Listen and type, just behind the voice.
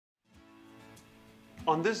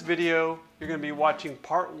On this video, you're going to be watching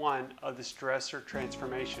part 1 of this dresser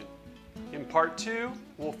transformation. In part 2,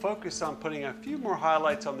 we'll focus on putting a few more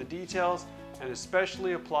highlights on the details and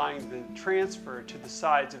especially applying the transfer to the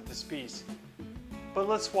sides of this piece. But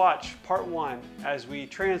let's watch part 1 as we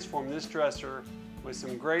transform this dresser with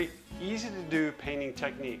some great, easy to do painting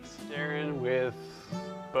techniques. Darren with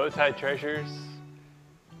Bowtie Treasures.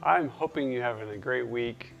 I'm hoping you're having a great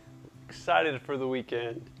week. Excited for the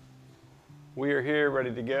weekend. We are here,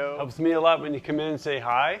 ready to go. Helps me a lot when you come in and say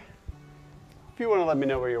hi. If you want to let me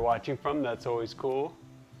know where you're watching from, that's always cool.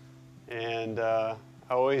 And I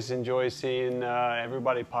always enjoy seeing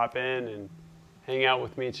everybody pop in and hang out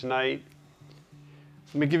with me tonight.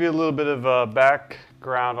 Let me give you a little bit of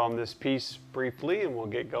background on this piece briefly and we'll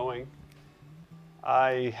get going.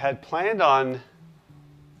 I had planned on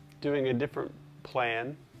doing a different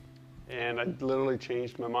plan and I literally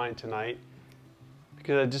changed my mind tonight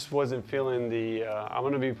because I just wasn't feeling the, I'm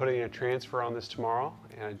going to be putting a transfer on this tomorrow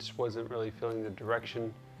and I just wasn't really feeling the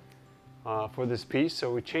direction for this piece,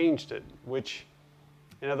 so we changed it, which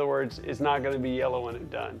in other words is not going to be yellow when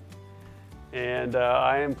it's done. And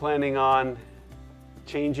I am planning on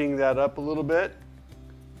changing that up a little bit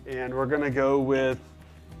and we're going to go with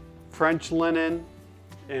French linen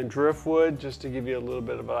and driftwood just to give you a little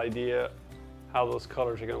bit of an idea how those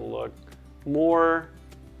colors are going to look. More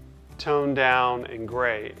toned down and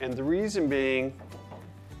gray, and the reason being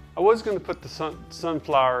I was going to put the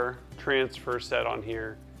sunflower transfer set on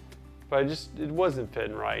here, but it wasn't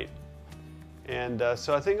fitting right, and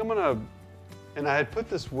so I think I'm gonna, and I had put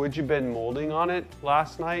this would you bend molding on it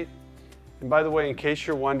last night. And by the way, in case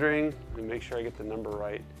you're wondering, let me make sure I get the number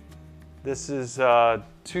right. This is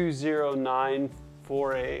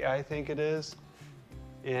 2094A, I think it is,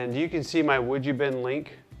 and you can see my would you bend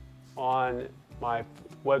link on my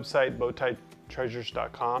website,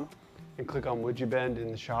 bowtietreasures.com, and click on Would You Bend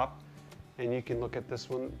in the shop and you can look at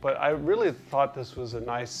this one. But I really thought this was a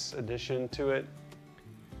nice addition to it,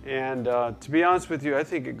 and to be honest with you, I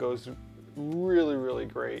think it goes really, really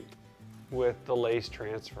great with the lace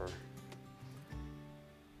transfer.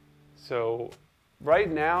 So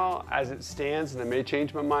right now, as it stands, and I may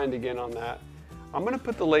change my mind again on that, I'm going to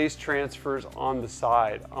put the lace transfers on the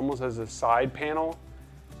side, almost as a side panel.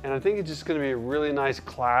 And I think it's just going to be a really nice,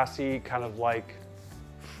 classy, kind of like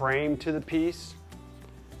frame to the piece.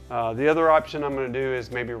 The other option I'm going to do is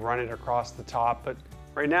maybe run it across the top, but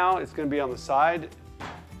right now it's going to be on the side,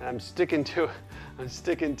 and I'm sticking to it. I'm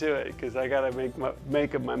sticking to it because I got to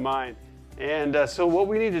make up my mind. And so what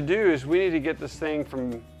we need to do is we need to get this thing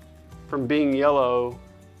from being yellow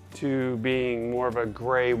to being more of a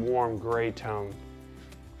gray, warm gray tone.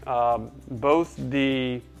 Both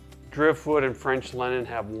the Driftwood and French linen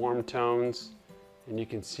have warm tones, and you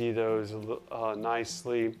can see those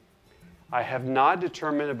nicely. I have not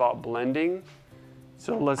determined about blending,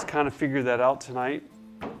 so let's kind of figure that out tonight.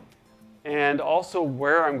 And also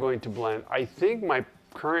where I'm going to blend. I think my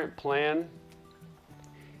current plan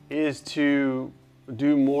is to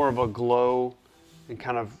do more of a glow and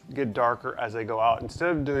kind of get darker as I go out. Instead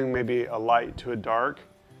of doing maybe a light to a dark,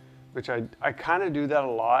 which I kind of do that a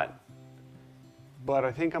lot, but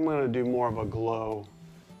I think I'm going to do more of a glow.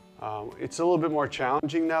 It's a little bit more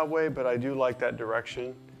challenging that way, but I do like that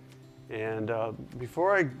direction. And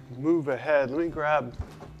before I move ahead, let me grab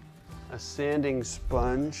a sanding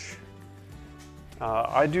sponge.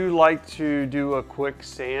 I do like to do a quick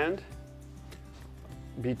sand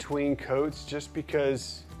between coats just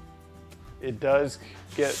because it does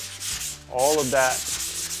get all of that.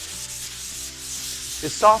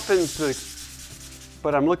 It softens the,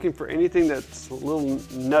 but I'm looking for anything that's little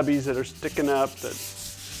nubbies that are sticking up that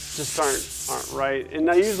just aren't right. And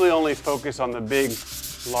I usually only focus on the big,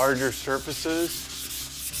 larger surfaces.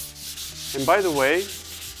 And by the way,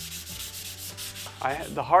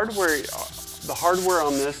 the hardware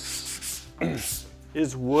on this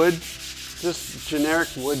is wood, just generic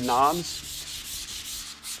wood knobs.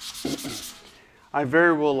 I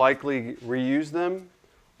very will likely reuse them,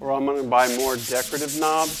 or I'm going to buy more decorative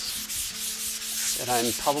knobs. And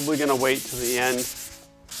I'm probably going to wait till the end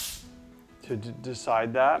to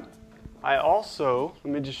decide that. I also,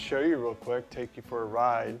 let me just show you real quick, take you for a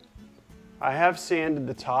ride. I have sanded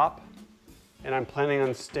the top and I'm planning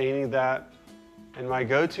on staining that. And my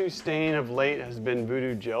go-to stain of late has been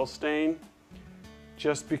Voodoo Gel Stain,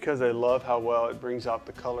 just because I love how well it brings out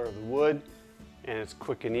the color of the wood and it's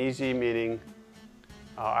quick and easy, meaning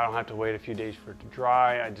I don't have to wait a few days for it to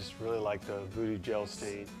dry. I just really like the Voodoo Gel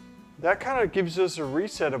Stain. That kind of gives us a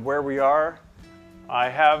reset of where we are. I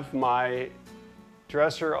have my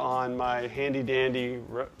dresser on my handy dandy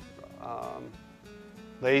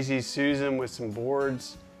Lazy Susan with some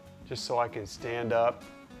boards just so I can stand up,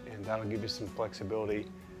 and that'll give you some flexibility.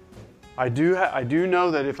 I do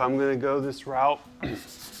know that if I'm going to go this route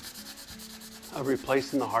of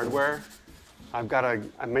replacing the hardware, I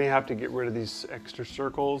may have to get rid of these extra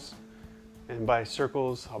circles, and by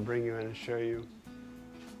circles I'll bring you in and show you.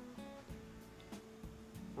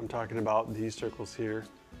 I'm talking about these circles here.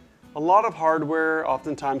 A lot of hardware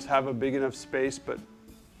oftentimes have a big enough space, but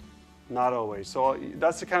not always. So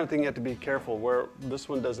that's the kind of thing you have to be careful, where this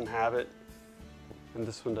one doesn't have it and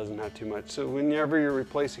this one doesn't have too much. So whenever you're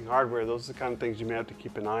replacing hardware, those are the kind of things you may have to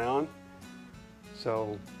keep an eye on.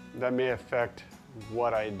 So that may affect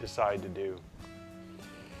what I decide to do.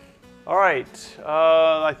 All right,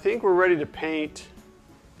 I think we're ready to paint.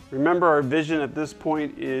 Remember, our vision at this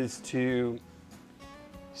point is to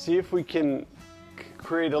see if we can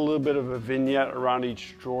create a little bit of a vignette around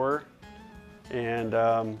each drawer. And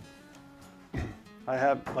I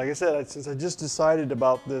have, like I said, since I just decided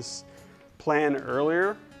about this plan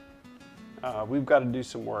earlier, we've got to do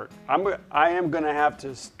some work. I am going to have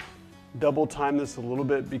to double time this a little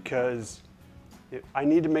bit because I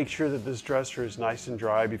need to make sure that this dresser is nice and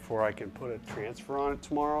dry before I can put a transfer on it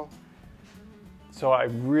tomorrow. So I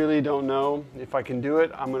really don't know if I can do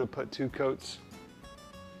it. I'm going to put 2 coats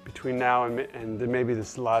between now and then maybe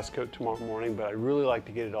this last coat tomorrow morning, but I really like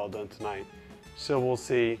to get it all done tonight. So we'll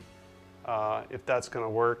see if that's going to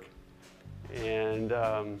work. And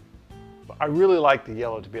I really like the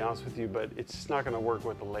yellow, to be honest with you, but it's just not going to work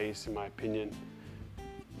with the lace, in my opinion.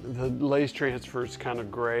 The lace transfer is kind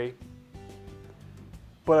of gray.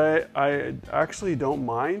 But I actually don't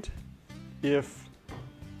mind if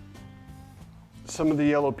some of the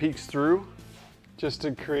yellow peeks through, just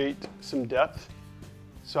to create some depth.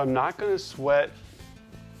 So I'm not going to sweat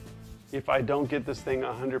if I don't get this thing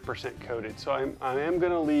 100% coated. So I am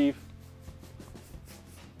going to leave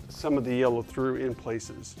some of the yellow through in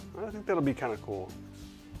places. I think that'll be kind of cool.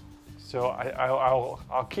 So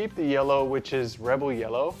I'll keep the yellow, which is Rebel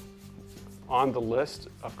Yellow, on the list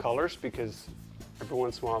of colors because every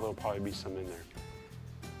once in a while there'll probably be some in there.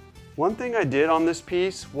 One thing I did on this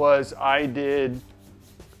piece was I did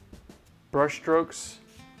brush strokes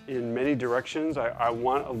in many directions. I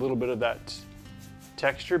want a little bit of that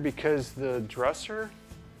texture because the dresser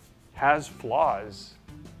has flaws.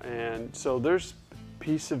 And so there's a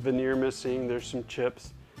piece of veneer missing, there's some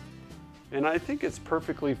chips. And I think it's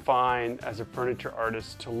perfectly fine as a furniture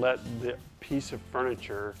artist to let the piece of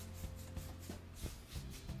furniture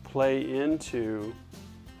play into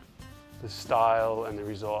the style and the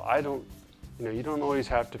result. You don't always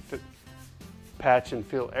have to patch and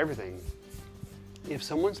fill everything. If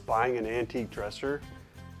someone's buying an antique dresser,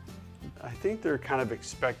 I think they're kind of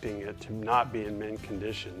expecting it to not be in mint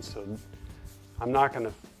condition. So I'm not going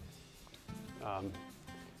to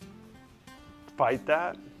fight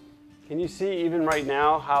that. Can you see even right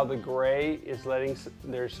now how the gray is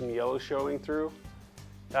there's some yellow showing through?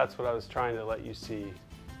 That's what I was trying to let you see.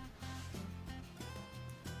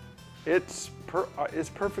 It's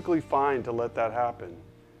perfectly fine to let that happen.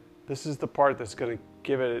 This is the part that's going to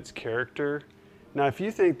give it its character. Now, if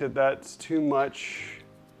you think that that's too much,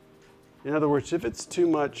 in other words, if it's too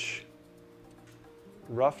much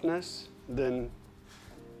roughness, then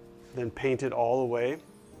paint it all the way.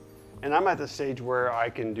 And I'm at the stage where I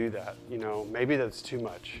can do that. Maybe that's too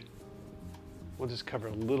much. We'll just cover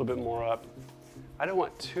a little bit more up. I don't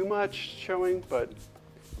want too much showing, but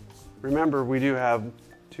remember, we do have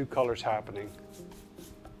 2 colors happening.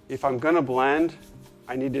 If I'm gonna blend,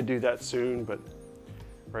 I need to do that soon, but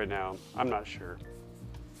right now, I'm not sure.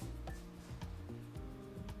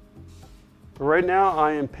 But right now,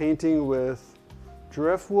 I am painting with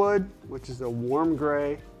Driftwood, which is a warm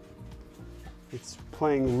gray. It's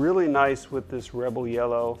playing really nice with this Rebel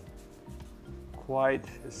Yellow. Quite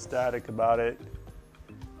ecstatic about it.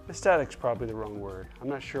 Ecstatic's probably the wrong word. I'm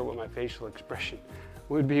not sure what my facial expression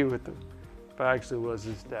would be with them if I actually was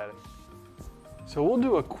ecstatic. So we'll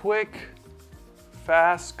do a quick,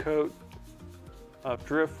 fast coat of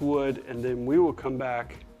Driftwood, and then we will come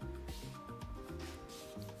back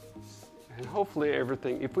and hopefully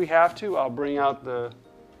everything, if we have to, I'll bring out the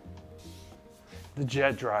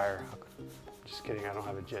jet dryer. Just kidding, I don't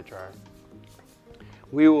have a jet dryer.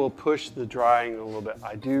 We will push the drying a little bit.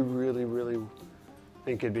 I do really, really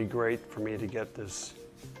think it'd be great for me to get this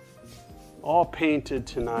all painted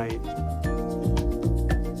tonight.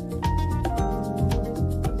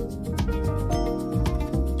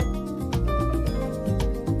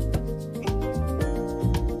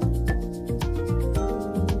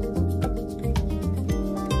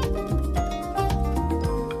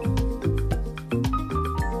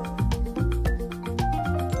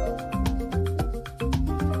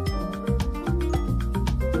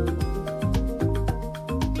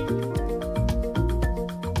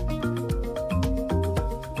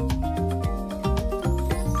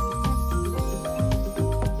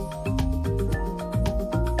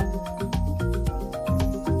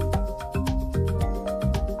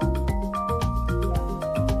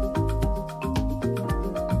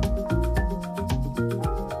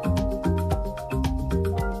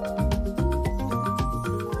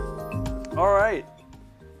 All right,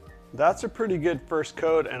 that's a pretty good first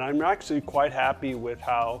coat, and I'm actually quite happy with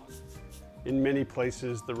how in many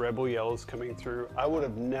places the Rebel Yellow is coming through. I would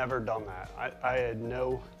have never done that. I had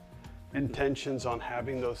no intentions on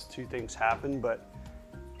having those two things happen, but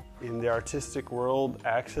in the artistic world,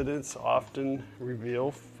 accidents often reveal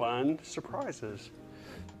fun surprises.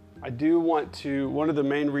 I do want to, one of the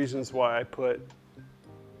main reasons why I put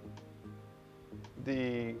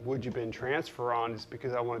the Would You Bend transfer on is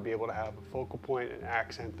because I want to be able to have a focal point and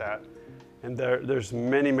accent that. And there's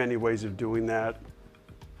many, many ways of doing that.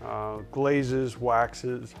 Glazes,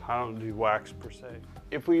 waxes, I don't do wax per se.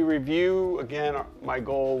 If we review, again, my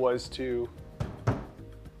goal was to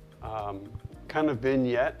kind of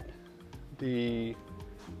vignette the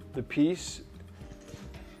piece.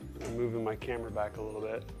 I'm moving my camera back a little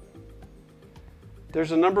bit.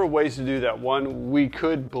 There's a number of ways to do that. One, we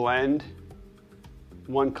could blend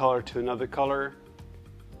one color to another color.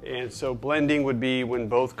 And so blending would be when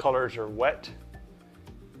both colors are wet.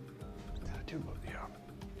 Yeah.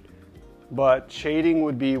 But shading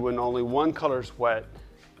would be when only one color is wet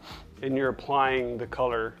and you're applying the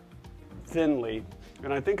color thinly.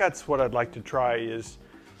 And I think that's what I'd like to try, is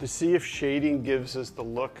to see if shading gives us the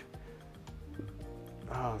look,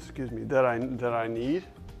 that I need.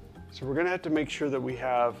 So we're gonna have to make sure that we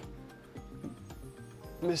have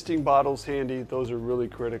misting bottles handy. Those are really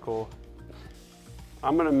critical.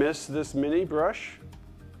 I'm gonna mist this mini brush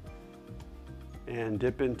and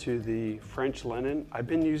dip into the French linen. I've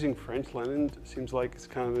been using French linen. It seems like it's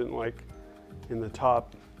kind of in the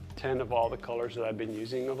top 10 of all the colors that I've been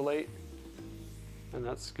using of late. And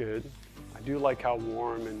that's good. I do like how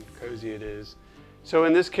warm and cozy it is. So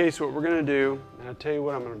in this case, what we're gonna do, and I'll tell you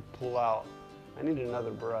what I'm gonna pull out. I need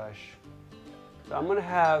another brush. So I'm gonna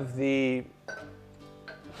have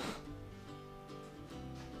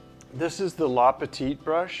this is the La Petite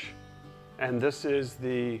brush, and this is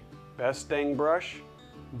the Best Dang brush.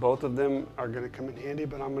 Both of them are gonna come in handy,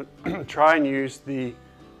 but I'm gonna try and use the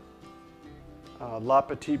La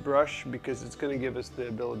Petite brush because it's gonna give us the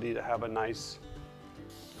ability to have a nice.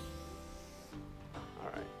 All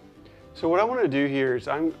right. So what I wanna do here is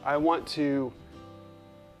I want to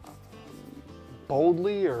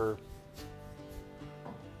boldly or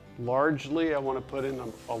largely, I want to put in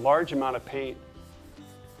a large amount of paint.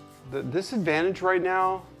 The disadvantage right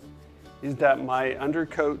now is that my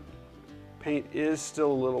undercoat paint is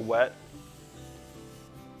still a little wet,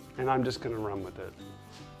 and I'm just going to run with it.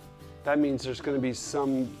 That means there's going to be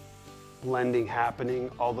some blending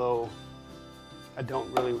happening, although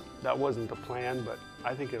that wasn't the plan, but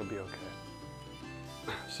I think it'll be okay.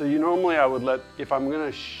 So normally I would if I'm going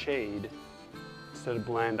to shade instead of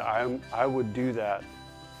blend, I would do that.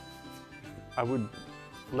 I would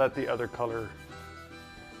let the other color,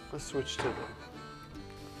 let's switch to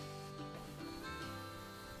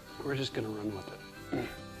we're just gonna run with it.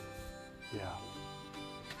 Yeah,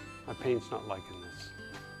 my paint's not liking this.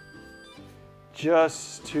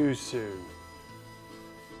 Just too soon.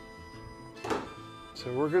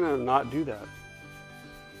 So we're gonna not do that.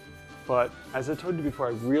 But as I told you before,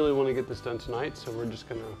 I really wanna get this done tonight, so we're just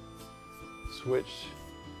gonna switch.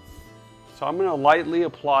 So I'm gonna lightly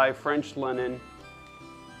apply French linen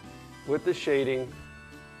with the shading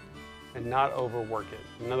and not overwork it.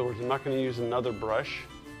 In other words, I'm not gonna use another brush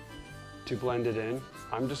to blend it in.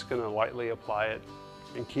 I'm just gonna lightly apply it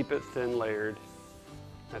and keep it thin layered.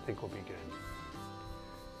 I think we'll be good.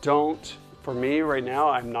 For me right now,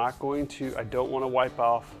 I don't wanna wipe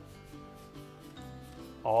off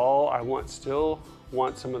all. Still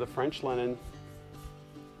want some of the French linen.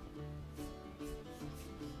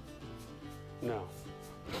 No.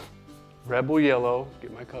 Rebel Yellow,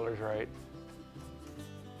 get my colors right.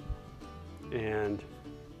 And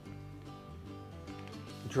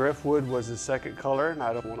Driftwood was the second color, and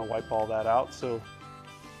I don't want to wipe all that out. So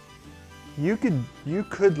you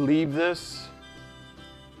could leave this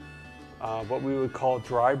what we would call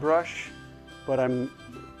dry brush, but I'm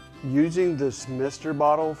using this mister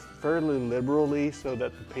bottle fairly liberally so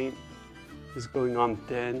that the paint is going on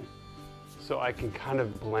thin, so I can kind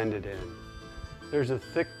of blend it in. There's a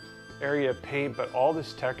thick area of paint, but all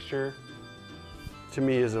this texture to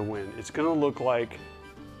me is a win. It's gonna look like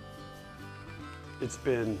it's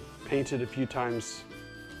been painted a few times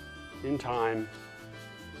in time,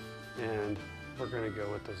 and we're gonna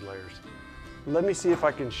go with those layers. Let me see if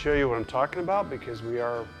I can show you what I'm talking about, because we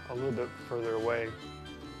are a little bit further away.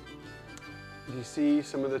 You see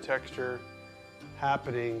some of the texture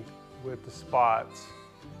happening with the spots,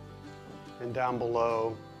 and down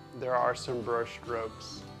below there are some brush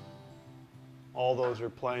strokes. All those are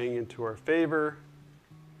playing into our favor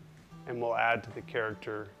and will add to the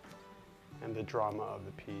character and the drama of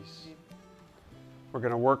the piece. We're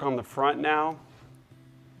going to work on the front now.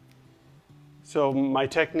 So my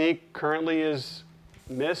technique currently is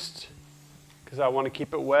mist, because I want to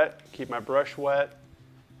keep it wet, keep my brush wet.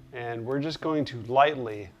 And we're just going to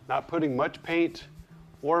lightly, not putting much paint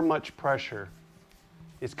or much pressure.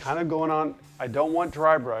 It's kind of going on, I don't want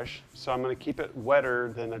dry brush, so I'm going to keep it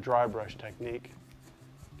wetter than a dry brush technique.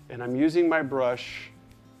 And I'm using my brush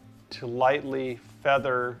to lightly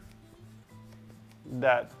feather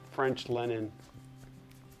that French linen.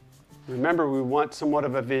 Remember, we want somewhat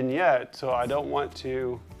of a vignette, so I don't want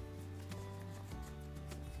to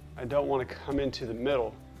come into the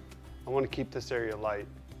middle. I want to keep this area light.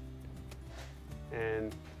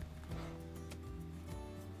 And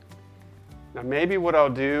now maybe what I'll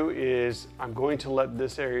do is I'm going to let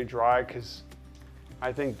this area dry, because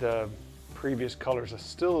I think the previous colors are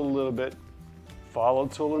still a little bit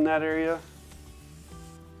volatile in that area.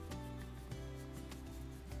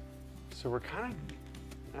 So we're kind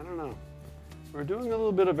of, I don't know. We're doing a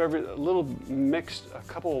little bit of a little mixed, a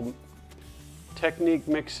couple technique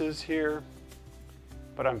mixes here,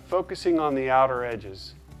 but I'm focusing on the outer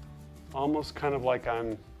edges. Almost kind of like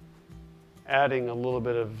I'm adding a little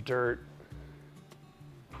bit of dirt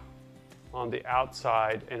on the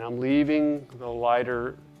outside, and I'm leaving the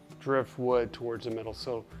lighter driftwood towards the middle.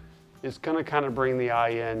 So it's going to kind of bring the eye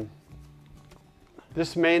in.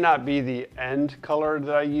 This may not be the end color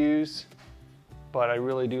that I use, but I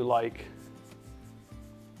really do like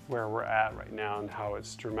where we're at right now and how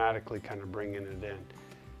it's dramatically kind of bringing it in.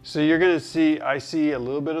 So you're going to see, I see a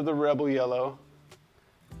little bit of the rebel yellow,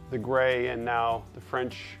 the gray, and now the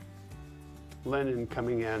French linen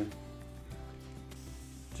coming in.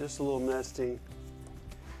 Just a little misty.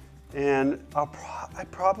 And I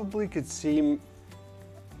probably could see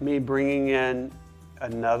me bringing in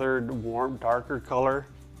another warm, darker color,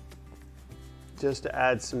 just to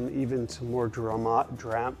add even some more drama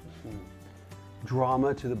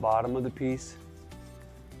to the bottom of the piece.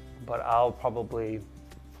 But I'll probably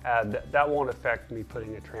add that won't affect me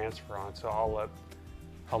putting a transfer on, so I'll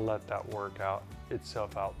let that work out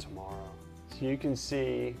itself out tomorrow. So you can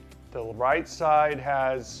see the right side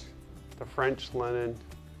has the French linen,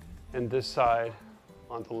 and this side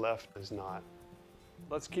on the left is not.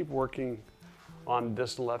 Let's keep working on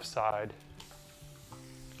this left side.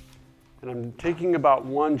 And I'm taking about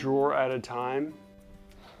one drawer at a time.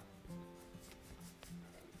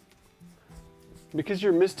 Because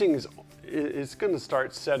your misting is going to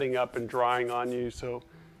start setting up and drying on you, so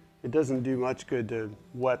it doesn't do much good to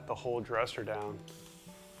wet the whole dresser down.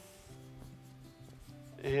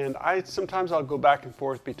 And sometimes I'll go back and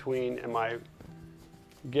forth between, am I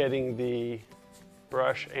getting the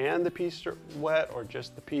brush and the piece wet, or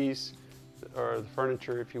just the piece, or the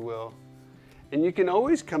furniture, if you will. And you can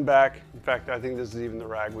always come back. In fact, I think this is even the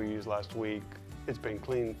rag we used last week. It's been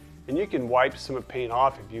clean. And you can wipe some paint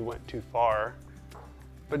off if you went too far.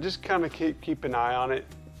 But just kind of keep an eye on it.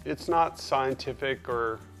 It's not scientific,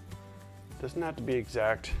 or doesn't have to be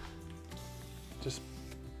exact. Just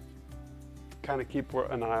kind of keep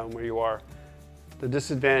an eye on where you are. The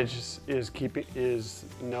disadvantage is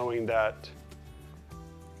knowing that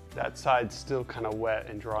that side's still kind of wet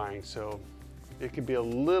and drying, so it could be a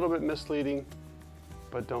little bit misleading,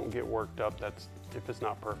 but don't get worked up. If it's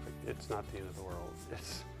not perfect, it's not the end of the world.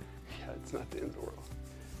 It's not the end of the world.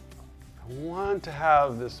 I want to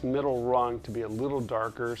have this middle rung to be a little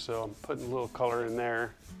darker, so I'm putting a little color in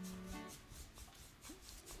there,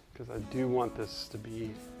 because I do want this to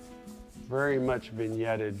be very much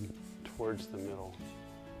vignetted towards the middle.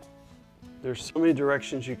 There's so many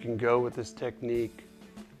directions you can go with this technique,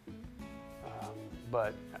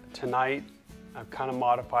 but tonight I've kind of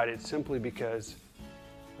modified it simply because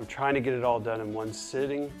I'm trying to get it all done in one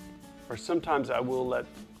sitting, or sometimes I will let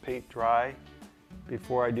paint dry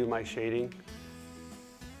before I do my shading,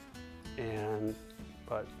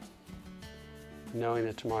 but knowing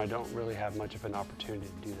that tomorrow I don't really have much of an opportunity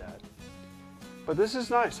to do that. But this is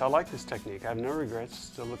nice. I like this technique. I have no regrets. It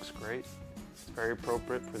still looks great. It's very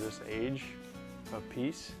appropriate for this age of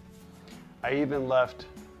piece. I even left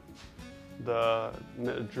the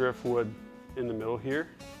driftwood in the middle here.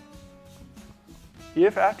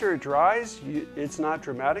 If after it dries, it's not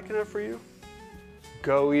dramatic enough for you,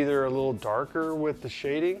 go either a little darker with the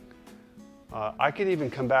shading. I could even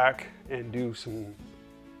come back and do some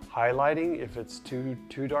highlighting if it's too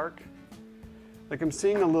dark. Like I'm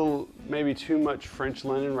seeing a little, maybe too much French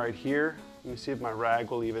linen right here. Let me see if my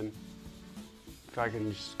rag will even, if I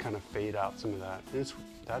can just kind of fade out some of that.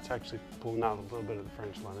 That's actually pulling out a little bit of the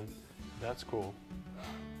French linen. That's cool.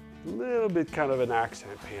 A little bit kind of an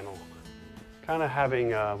accent panel. kind of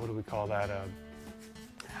having, what do we call that,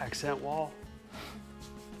 accent wall,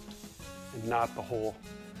 and not the whole.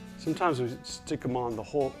 Sometimes we stick them on the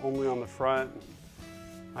whole, only on the front.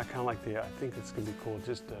 I kind of like I think it's gonna be cool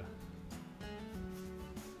just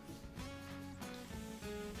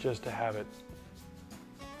to have it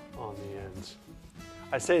on the ends.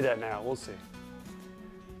 I say that now, we'll see.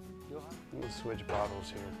 We'll switch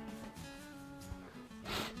bottles here.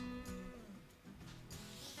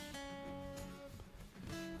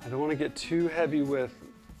 I don't want to get too heavy with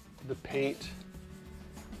the paint.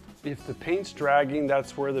 If the paint's dragging,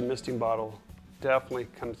 that's where the misting bottle definitely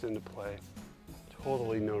comes into play.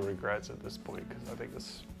 Totally no regrets at this point because I think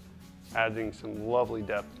it's adding some lovely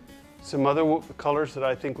depth. Some other colors that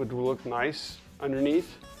I think would look nice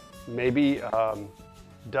underneath, maybe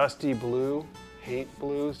dusty blue, paint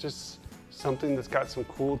blues, just something that's got some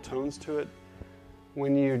cool tones to it.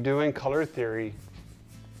 When you're doing color theory,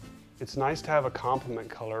 it's nice to have a complement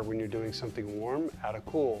color when you're doing something warm, add a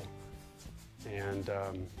cool. And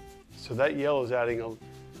so that yellow is adding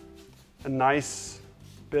a nice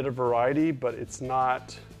bit of variety, but it's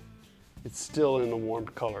still in a warm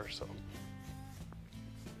color, so.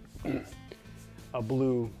 A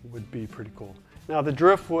blue would be pretty cool. Now the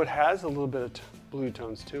driftwood has a little bit of blue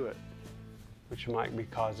tones to it, which might be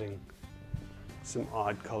causing some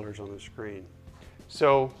odd colors on the screen.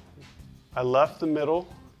 So I left the middle,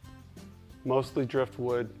 mostly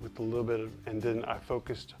driftwood with a little bit of, and then I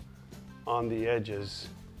focused on the edges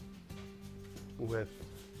with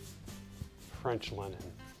French linen.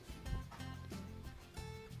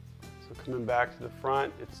 So coming back to the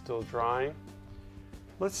front, it's still drying.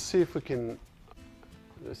 Let's see if we can,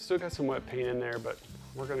 it's still got some wet paint in there, but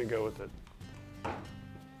we're gonna go with it. I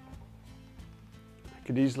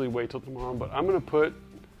could easily wait till tomorrow, but I'm gonna put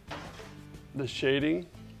the shading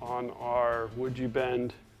on our Would You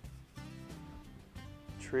Bend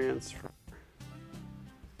transfer.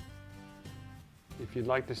 If you'd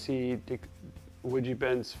like to see Would You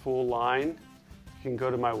Bend's full line, you can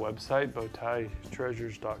go to my website,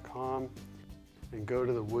 bowtietreasures.com, and go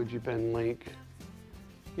to the Would You Bend link,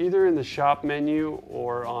 either in the shop menu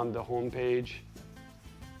or on the home page,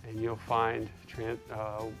 and you'll find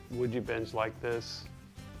Would You Bends like this.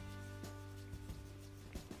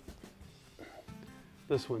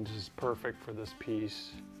 This one's just perfect for this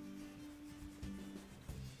piece.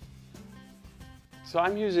 So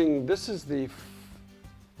I'm using, this is the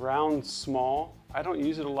round small. I don't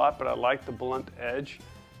use it a lot, but I like the blunt edge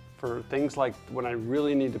for things like when I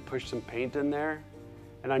really need to push some paint in there.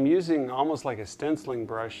 And I'm using almost like a stenciling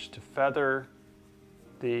brush to feather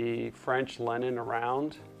the French linen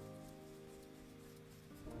around.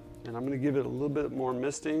 And I'm going to give it a little bit more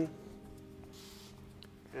misting.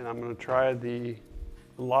 And I'm going to try the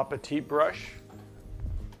La Petite brush.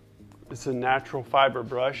 It's a natural fiber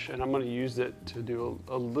brush, and I'm going to use it to do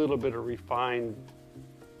a little bit of refined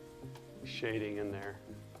shading in there.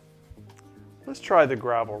 Let's try the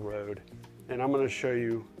gravel road, and I'm going to show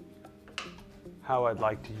you how I'd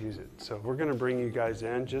like to use it. So we're going to bring you guys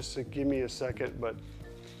in, just to give me a second, but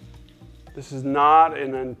this is not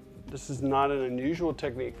an unusual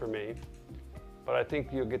technique for me, but I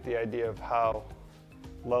think you'll get the idea of how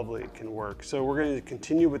lovely it can work. So we're going to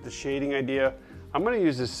continue with the shading idea. I'm going to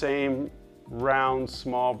use the same round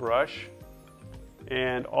small brush,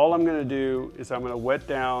 and all I'm going to do is I'm going to wet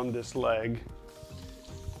down this leg.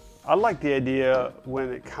 I like the idea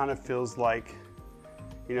when it kind of feels like,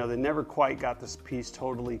 you know, they never quite got this piece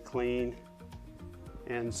totally clean,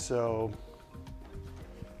 and so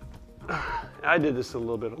I did this a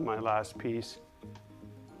little bit on my last piece.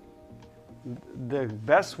 The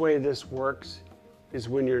best way this works is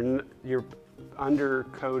when you're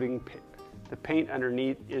undercoating, the paint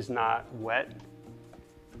underneath is not wet.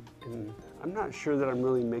 And I'm not sure that I'm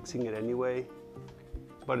really mixing it anyway,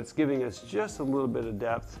 but it's giving us just a little bit of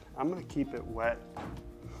depth. I'm going to keep it wet.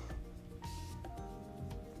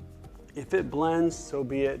 If it blends, so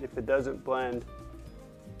be it. If it doesn't blend,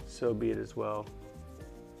 so be it as well.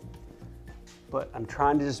 But I'm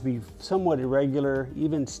trying to just be somewhat irregular,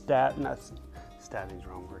 even stencilling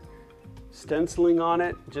on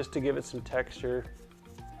it just to give it some texture.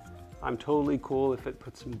 I'm totally cool if it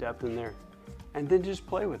puts some depth in there. And then just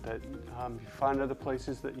play with it. If you find other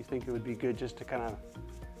places that you think it would be good just to kind of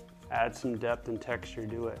add some depth and texture,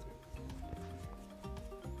 do it.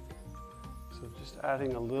 So just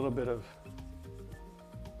adding a little bit of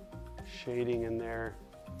shading in there.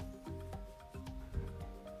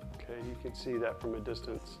 Okay, you can see that from a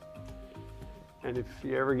distance. And if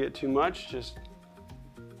you ever get too much, it's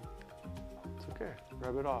okay,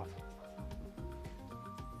 rub it off.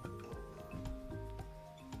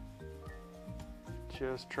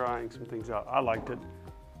 just trying some things out. I liked it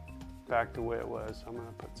back the way it was. I'm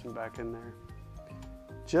gonna put some back in there.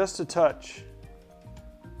 Just a touch.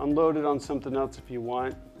 Unload it on something else if you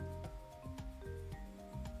want.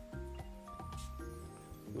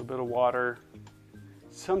 A little bit of water.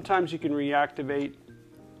 Sometimes you can reactivate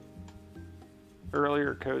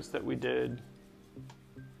earlier coats that we did.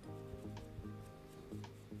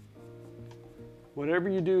 Whatever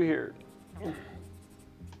you do here,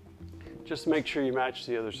 just make sure you match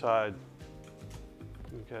the other side,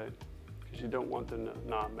 okay? Because you don't want them to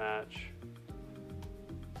not match.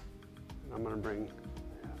 I'm gonna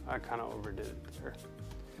I kind of overdid it there.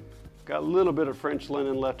 Got a little bit of French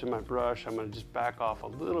linen left in my brush. I'm gonna just back off a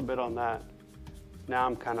little bit on that. Now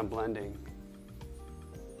I'm kind of blending.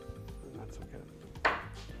 And that's okay.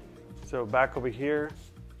 So back over here,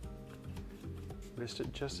 missed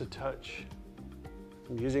it just a touch.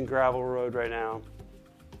 I'm using gravel road right now.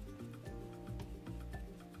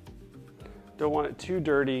 Don't want it too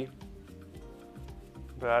dirty,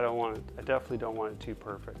 but I definitely don't want it too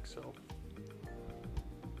perfect, so.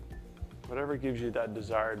 Whatever gives you that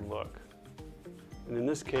desired look. And in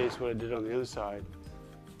this case, what I did on the other side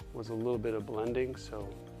was a little bit of blending, so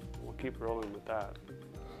we'll keep rolling with that.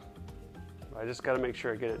 I just gotta make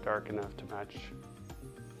sure I get it dark enough to match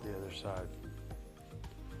the other side.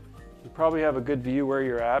 You probably have a good view where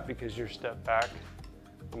you're at because you're stepped back.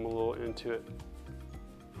 I'm a little into it.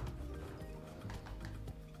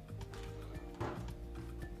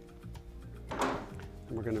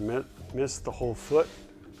 And we're gonna miss the whole foot.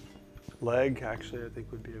 Leg, actually, I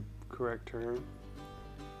think would be a correct term.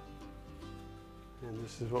 And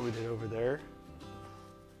this is what we did over there.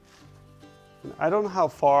 And I don't know how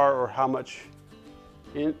far or how much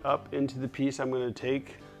up into the piece I'm going to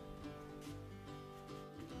take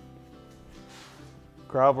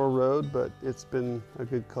gravel road, but it's been a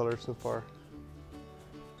good color so far.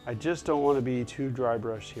 I just don't want to be too dry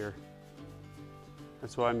brush here.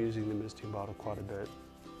 That's why I'm using the misting bottle quite a bit.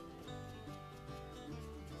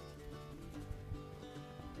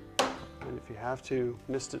 And if you have to,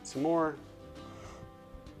 mist it some more,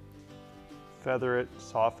 feather it,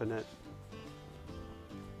 soften it.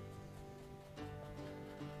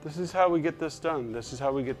 This is how we get this done. This is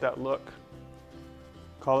how we get that look.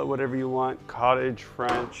 Call it whatever you want, cottage,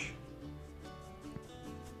 French.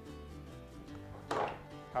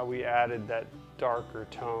 How we added that darker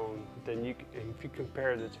tone. Then if you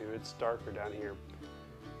compare the two, it's darker down here.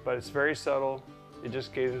 But it's very subtle. It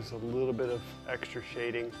just gave us a little bit of extra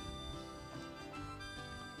shading.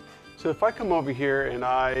 So if I come over here and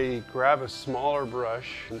I grab a smaller brush,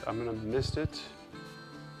 and I'm gonna mist it,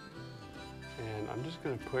 and I'm just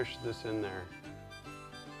gonna push this in there.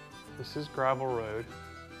 This is gravel road.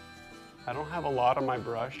 I don't have a lot on my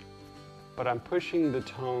brush, but I'm pushing the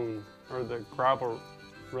tone or the gravel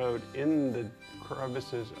road in the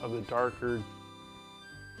crevices of the darker,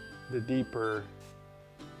 the deeper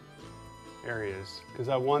areas, because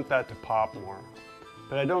I want that to pop more.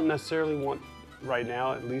 But I don't necessarily want, right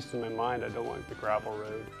now, at least in my mind, I don't want the gravel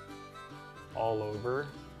road all over.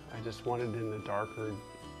 I just want it in the darker,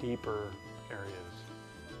 deeper areas,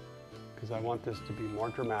 because I want this to be more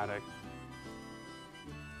dramatic.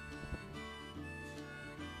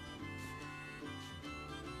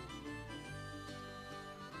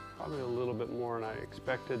 Probably a little bit more than I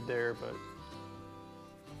expected there, but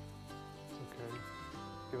it's okay.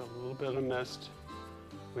 Give it a little bit of mist.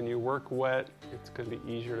 When you work wet, it's going to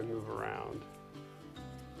be easier to move around.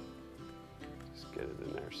 Just get it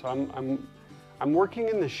in there. So I'm working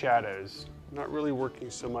in the shadows, not really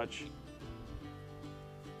working so much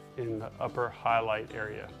in the upper highlight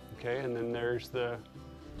area. Okay, and then there's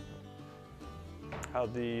how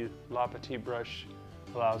the La Petite brush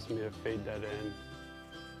allows me to fade that in.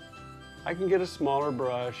 I can get a smaller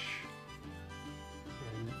brush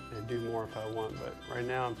and do more if I want, but right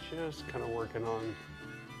now I'm just kind of working on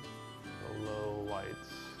the low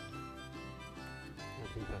lights.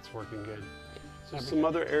 I think that's working good. So some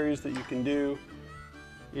other areas that you can do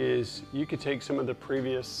is you could take some of the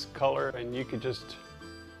previous color and you could just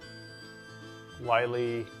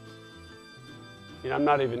lightly, I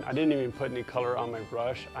didn't even put any color on my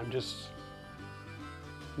brush. I'm just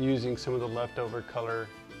using some of the leftover color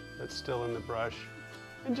that's still in the brush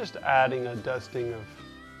and just adding a dusting of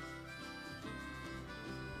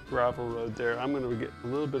gravel road there. I'm going to get a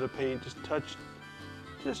little bit of paint,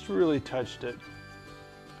 just really touched it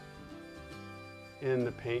in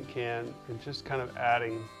the paint can and just kind of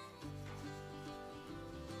adding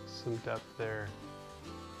some depth there.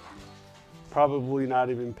 Probably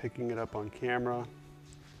not even picking it up on camera.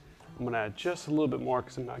 I'm going to add just a little bit more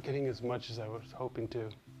because I'm not getting as much as I was hoping to.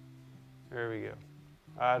 There we go.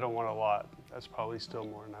 I don't want a lot. That's probably still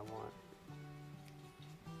more than I want.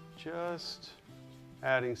 Just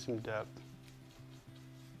adding some depth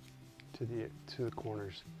to the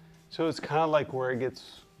corners. So it's kind of like where it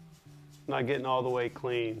gets, not getting all the way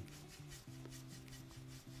clean.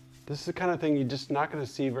 This is the kind of thing you're just not going to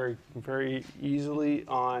see very easily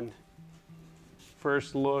on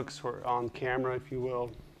first looks or on camera, if you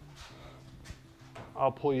will.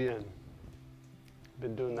 I'll pull you in.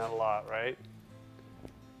 Been doing that a lot, right?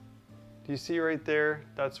 Do you see right there?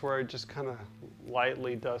 That's where I just kind of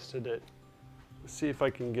lightly dusted it. Let's see if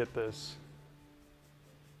I can get this.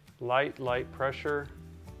 Light pressure.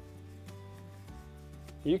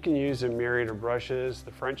 You can use a myriad of brushes.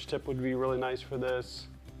 The French tip would be really nice for this.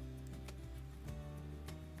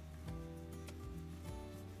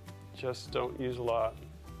 Just don't use a lot.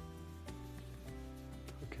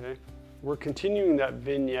 Okay, we're continuing that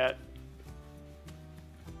vignette.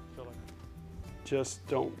 Just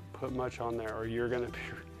don't put much on there or you're gonna be,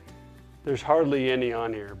 there's hardly any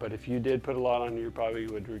on here, but if you did put a lot on, you probably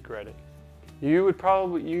would regret it. You would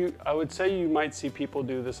probably, I would say you might see people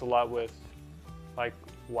do this a lot with like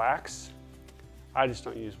wax. I just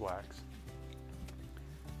don't use wax.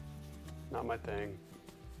 Not my thing.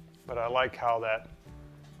 But I like how that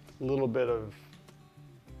little bit of,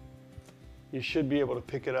 you should be able to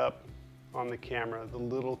pick it up on the camera, the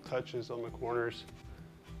little touches on the corners.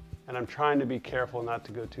 And I'm trying to be careful not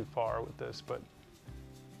to go too far with this, but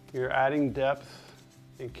you're adding depth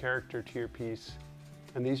and character to your piece.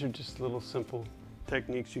 And these are just little simple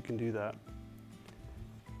techniques you can do that.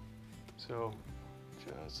 So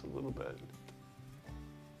just a little bit.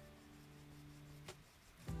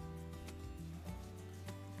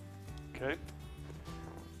 Okay.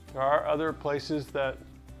 There are other places that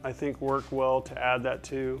I think work well to add that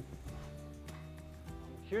to.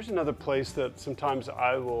 Here's another place that sometimes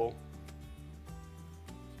I'll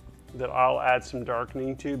add some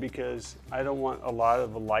darkening to because I don't want a lot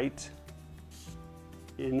of light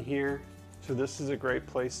in here. So this is a great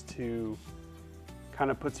place to kind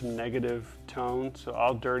of put some negative tone. So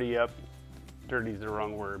I'll dirty is the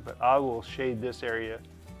wrong word, but I will shade this area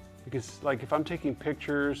because like if I'm taking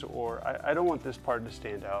pictures or I don't want this part to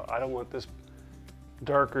stand out. I don't want this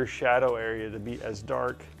darker shadow area to be as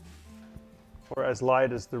dark or as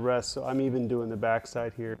light as the rest. So I'm even doing the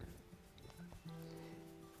backside here.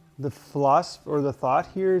 The philosophy or the thought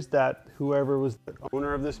here is that whoever was the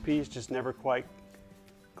owner of this piece just never quite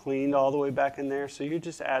cleaned all the way back in there. So you're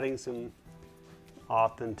just adding some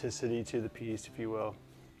authenticity to the piece, if you will.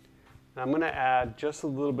 And I'm going to add just a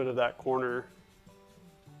little bit of that corner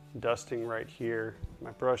dusting right here.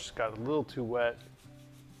 My brush got a little too wet,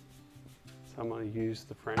 so I'm going to use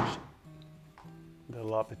the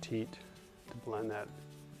applique to blend that.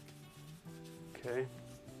 Okay.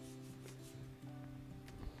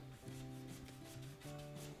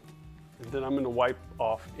 And then I'm going to wipe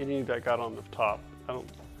off any that got on the top. I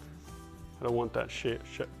don't want that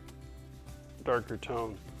darker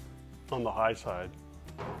tone on the high side.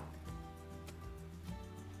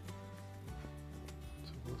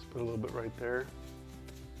 So let's put a little bit right there.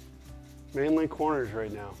 Mainly corners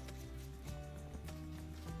right now.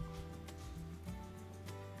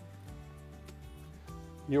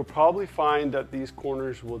 You'll probably find that these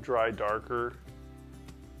corners will dry darker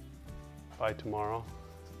by tomorrow.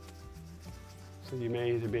 So you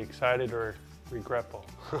may either be excited or regretful.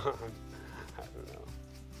 I don't know.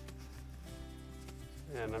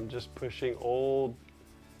 And I'm just pushing old,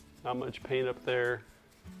 not much paint up there.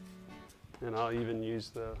 And I'll even use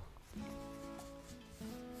the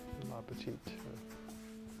applique to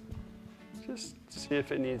just see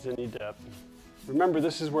if it needs any depth. Remember,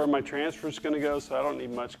 this is where my transfer is going to go, so I don't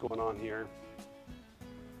need much going on here.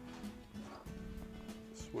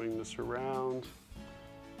 Swing this around.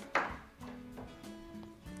 And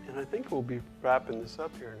I think we'll be wrapping this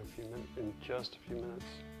up here in just a few minutes.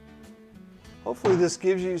 Hopefully this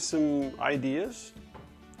gives you some ideas,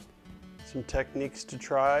 some techniques to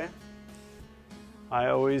try. I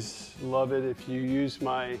always love it if you use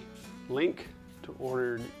my link to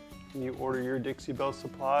order your Dixie Belle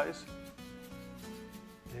supplies.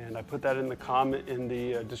 And I put that in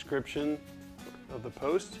the description of the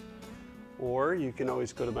post, or you can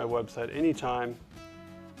always go to my website anytime.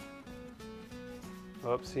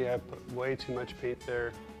 Oops, see, I put way too much paint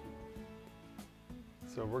there.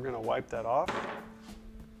 So we're going to wipe that off.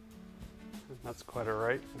 That's quite all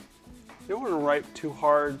right. You don't want to wipe too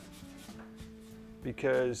hard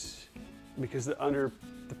because the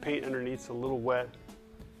paint underneath's a little wet.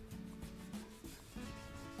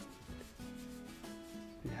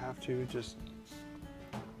 You have to just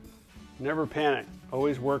never panic.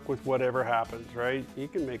 Always work with whatever happens, right? You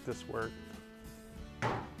can make this work.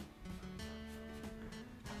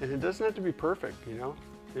 And it doesn't have to be perfect, you know?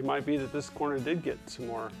 It might be that this corner did get some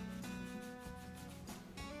more.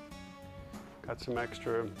 Got some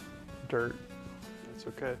extra dirt. That's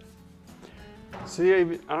okay. See, I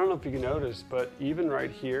don't know if you can notice, but even right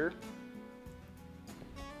here,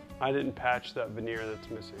 I didn't patch that veneer that's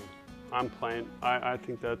missing. I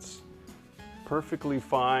think that's perfectly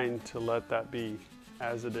fine to let that be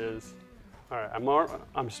as it is. All right,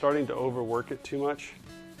 I'm starting to overwork it too much.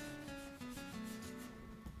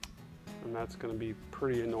 And that's gonna be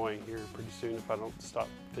pretty annoying here pretty soon if I don't stop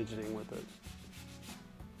fidgeting with it.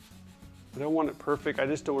 I don't want it perfect, I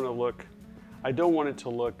just don't want to look, I don't want it to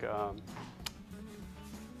look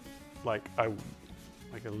like I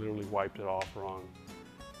literally wiped it off wrong.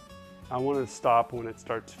 I want to stop when it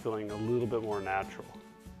starts feeling a little bit more natural.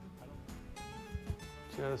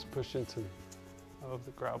 Just pushing some of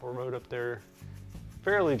the gravel road up there.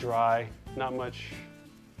 Fairly dry, not much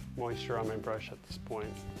moisture on my brush at this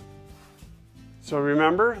point. So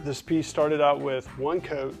remember, this piece started out with one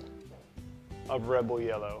coat of Rebel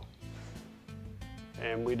Yellow.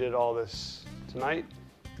 And we did all this tonight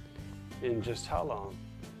in just how long?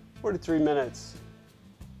 43 minutes.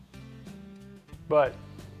 But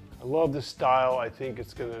I love this style. I think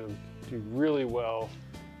it's gonna do really well.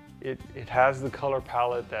 It has the color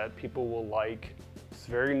palette that people will like. It's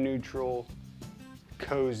very neutral,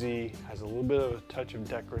 cozy, has a little bit of a touch of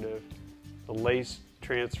decorative. The lace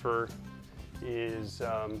transfer is,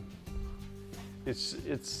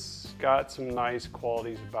 it's got some nice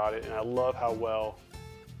qualities about it, and I love how well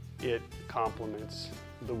it complements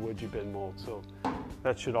the wood you've been mold. So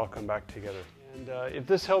that should all come back together. And if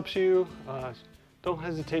this helps you, don't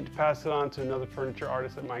hesitate to pass it on to another furniture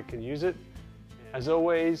artist that might could use it. As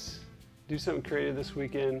always, do something creative this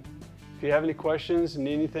weekend. If you have any questions and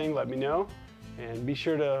need anything, let me know. And be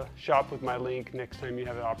sure to shop with my link next time you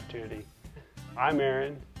have an opportunity. I'm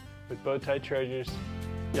Aaron with Bowtie Treasures.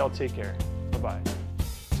 Y'all take care. Bye-bye.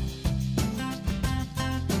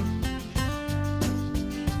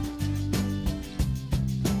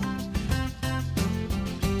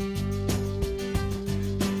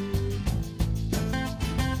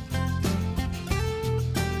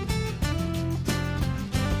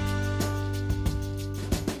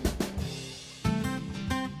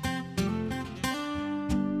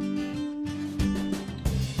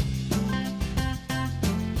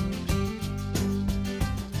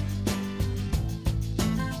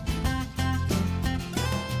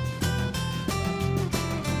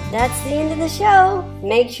 That's the end of the show.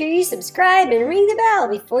 Make sure you subscribe and ring the bell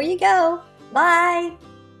before you go. Bye.